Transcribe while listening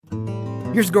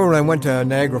Years ago when I went to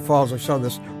Niagara Falls, I saw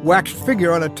this waxed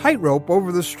figure on a tightrope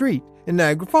over the street in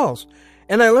Niagara Falls.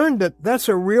 And I learned that that's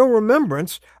a real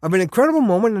remembrance of an incredible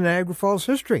moment in Niagara Falls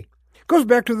history. It goes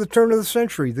back to the turn of the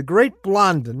century. The great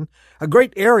Blondin, a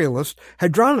great aerialist,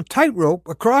 had drawn a tightrope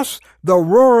across the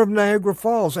roar of Niagara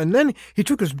Falls. And then he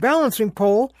took his balancing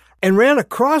pole and ran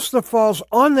across the falls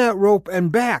on that rope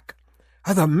and back.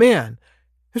 I thought, man,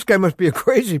 this guy must be a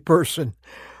crazy person.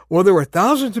 Well, there were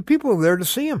thousands of people there to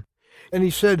see him. And he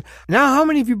said, now how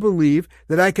many of you believe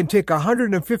that I can take a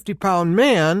 150-pound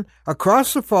man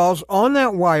across the falls on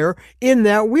that wire in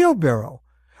that wheelbarrow?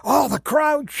 All the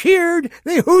crowd cheered,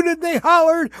 they hooted, they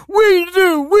hollered, we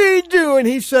do. And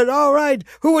he said, all right,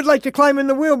 who would like to climb in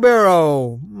the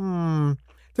wheelbarrow?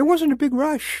 There wasn't a big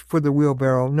rush for the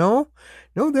wheelbarrow. No,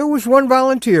 there was one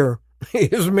volunteer,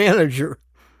 his manager.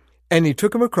 And he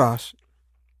took him across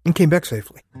and came back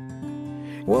safely.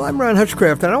 Well, I'm Ron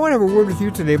Hutchcraft, and I want to have a word with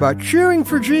you today about cheering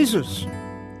for Jesus,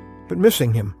 but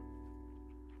missing him.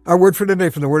 Our word for today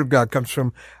from the Word of God comes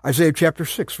from Isaiah chapter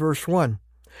 6, verse 1.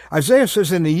 Isaiah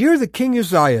says, in the year that King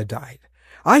Uzziah died,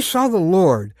 I saw the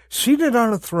Lord seated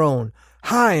on a throne,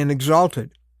 high and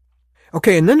exalted.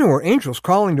 Okay, and then there were angels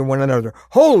calling to one another,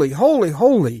 holy, holy,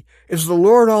 holy is the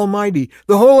Lord Almighty.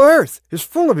 The whole earth is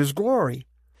full of his glory.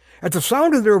 At the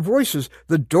sound of their voices,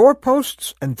 the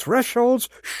doorposts and thresholds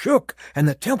shook, and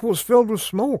the temple was filled with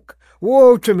smoke.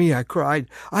 Woe to me, I cried.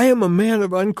 I am a man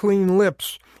of unclean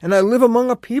lips, and I live among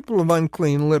a people of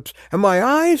unclean lips, and my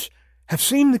eyes have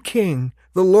seen the King,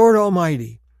 the Lord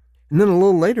Almighty. And then a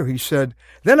little later he said,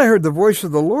 then I heard the voice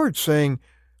of the Lord saying,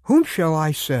 whom shall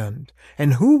I send,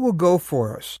 and who will go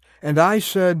for us? And I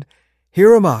said,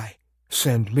 here am I,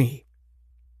 send me.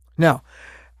 Now,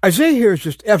 Isaiah here is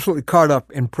just absolutely caught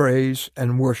up in praise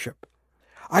and worship.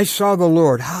 I saw the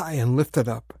Lord high and lifted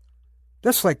up.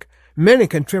 That's like many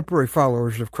contemporary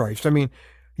followers of Christ. I mean,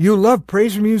 you love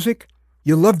praise music.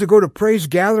 You love to go to praise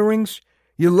gatherings.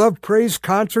 You love praise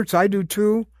concerts. I do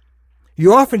too.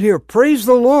 You often hear, praise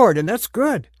the Lord, and that's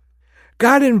good.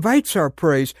 God invites our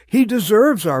praise. He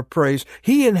deserves our praise.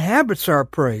 He inhabits our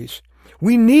praise.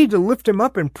 We need to lift him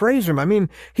up and praise him. I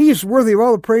mean, he is worthy of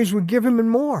all the praise we give him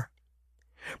and more.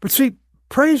 But see,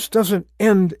 praise doesn't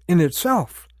end in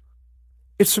itself.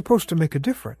 It's supposed to make a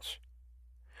difference.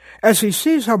 As he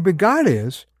sees how big God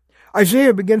is,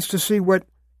 Isaiah begins to see what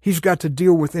he's got to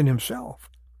deal with in himself.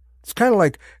 It's kind of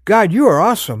like, God, you are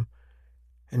awesome,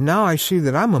 and now I see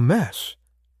that I'm a mess.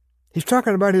 He's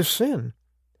talking about his sin.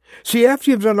 See,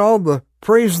 after you've done all the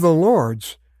praise the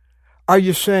Lord's, are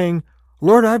you saying,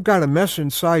 Lord, I've got a mess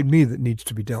inside me that needs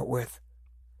to be dealt with.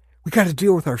 We got to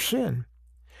deal with our sin.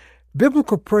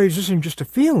 Biblical praise isn't just a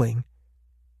feeling.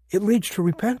 It leads to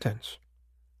repentance,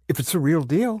 if it's a real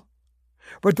deal.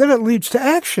 But then it leads to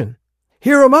action.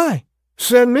 Here am I.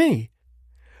 Send me.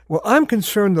 Well, I'm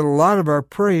concerned that a lot of our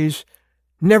praise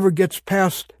never gets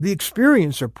past the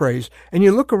experience of praise. And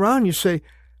you look around and you say,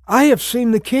 I have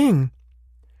seen the King,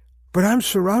 but I'm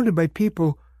surrounded by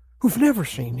people who've never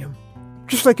seen him.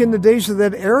 Just like in the days of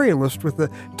that aerialist with the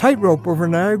tightrope over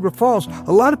Niagara Falls.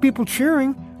 A lot of people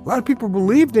cheering. A lot of people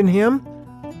believed in him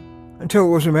until it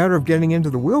was a matter of getting into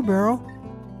the wheelbarrow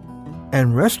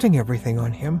and resting everything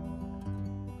on him.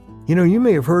 You know, you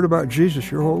may have heard about Jesus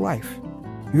your whole life.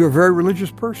 You're a very religious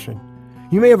person.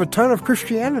 You may have a ton of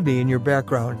Christianity in your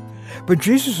background. But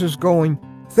Jesus is going,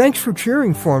 thanks for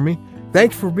cheering for me.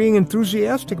 Thanks for being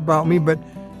enthusiastic about me. But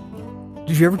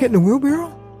did you ever get in the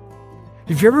wheelbarrow?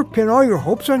 Did you ever pin all your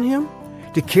hopes on him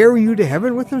to carry you to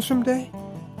heaven with him someday?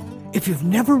 If you've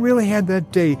never really had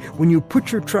that day when you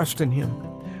put your trust in him,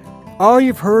 all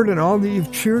you've heard and all that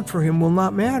you've cheered for him will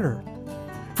not matter.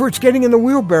 For it's getting in the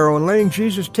wheelbarrow and letting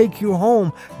Jesus take you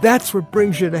home. That's what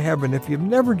brings you to heaven. If you've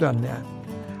never done that,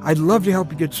 I'd love to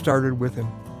help you get started with him.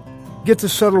 Get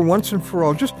this settled once and for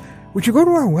all. Just, would you go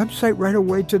to our website right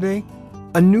away today?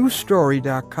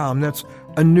 anewstory.com. That's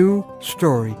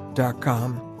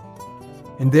anewstory.com.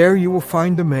 And there you will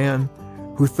find a man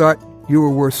who thought you were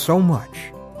worth so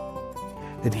much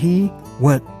that he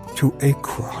went to a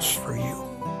cross for you.